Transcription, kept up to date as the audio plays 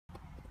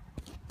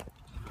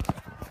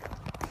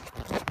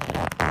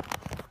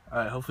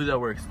Alright, hopefully that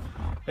works.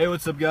 Hey,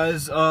 what's up,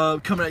 guys?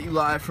 Coming at you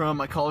live from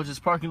my college's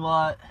parking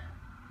lot.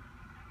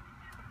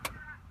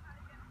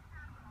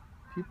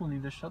 People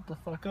need to shut the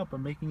fuck up.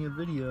 I'm making a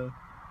video.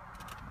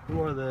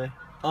 Who are they?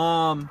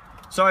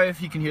 Sorry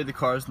if you can hear the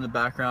cars in the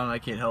background. I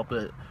can't help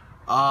it.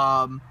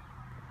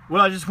 What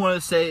I just want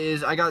to say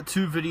is I got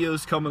 2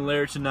 videos coming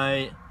later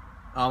tonight.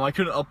 I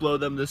couldn't upload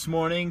them this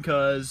morning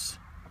because...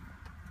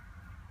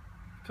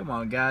 Come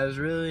on, guys,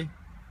 really?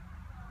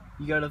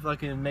 You gotta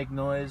fucking make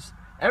noise.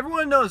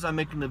 Everyone knows I'm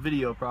making the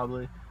video,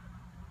 probably.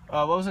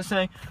 What was I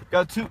saying?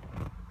 Got 2...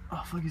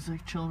 Oh, fuck, he's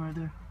like chilling right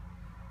there.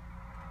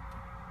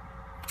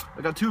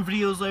 I got 2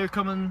 videos later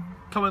coming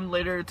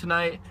later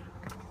tonight.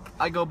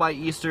 I go by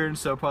Eastern,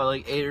 so probably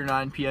like 8 or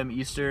 9 p.m.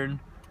 Eastern.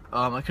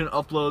 I couldn't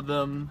upload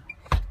them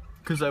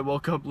because I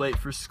woke up late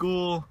for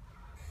school,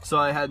 so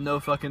I had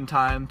no fucking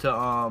time to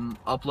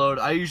upload.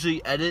 I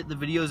usually edit the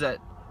videos at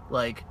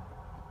like...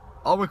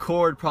 I'll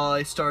record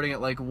probably starting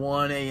at like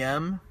 1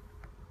 a.m.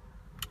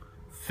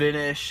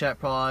 Finish at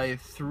probably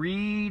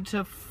 3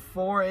 to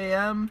 4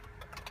 a.m.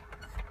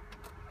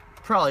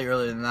 Probably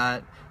earlier than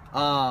that.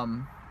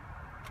 And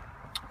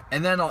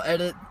then I'll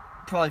edit,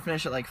 probably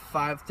finish at like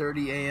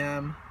 5:30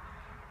 a.m.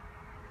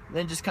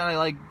 Then just kind of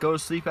like go to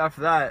sleep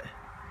after that.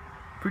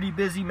 Pretty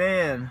busy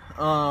man.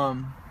 But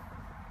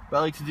I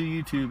like to do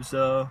YouTube,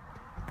 so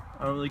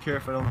I don't really care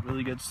if I don't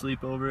really get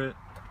sleep over it.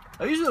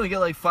 I usually only get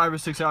like 5 or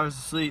 6 hours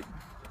of sleep.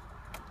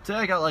 Today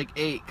I got like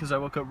 8 because I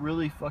woke up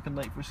really fucking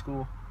late for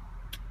school.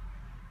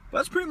 But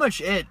that's pretty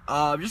much it.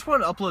 Just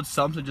wanted to upload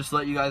something just to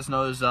let you guys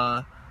know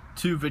there's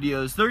 2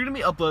 videos. They're going to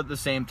be uploaded at the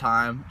same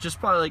time. Just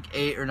probably like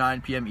 8 or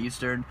 9 p.m.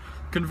 Eastern.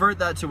 Convert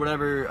that to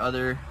whatever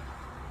other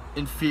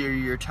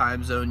inferior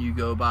time zone you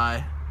go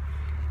by.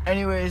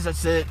 Anyways,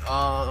 that's it.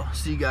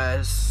 See you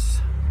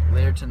guys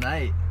later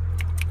tonight.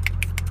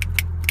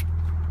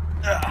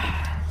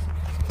 Ugh.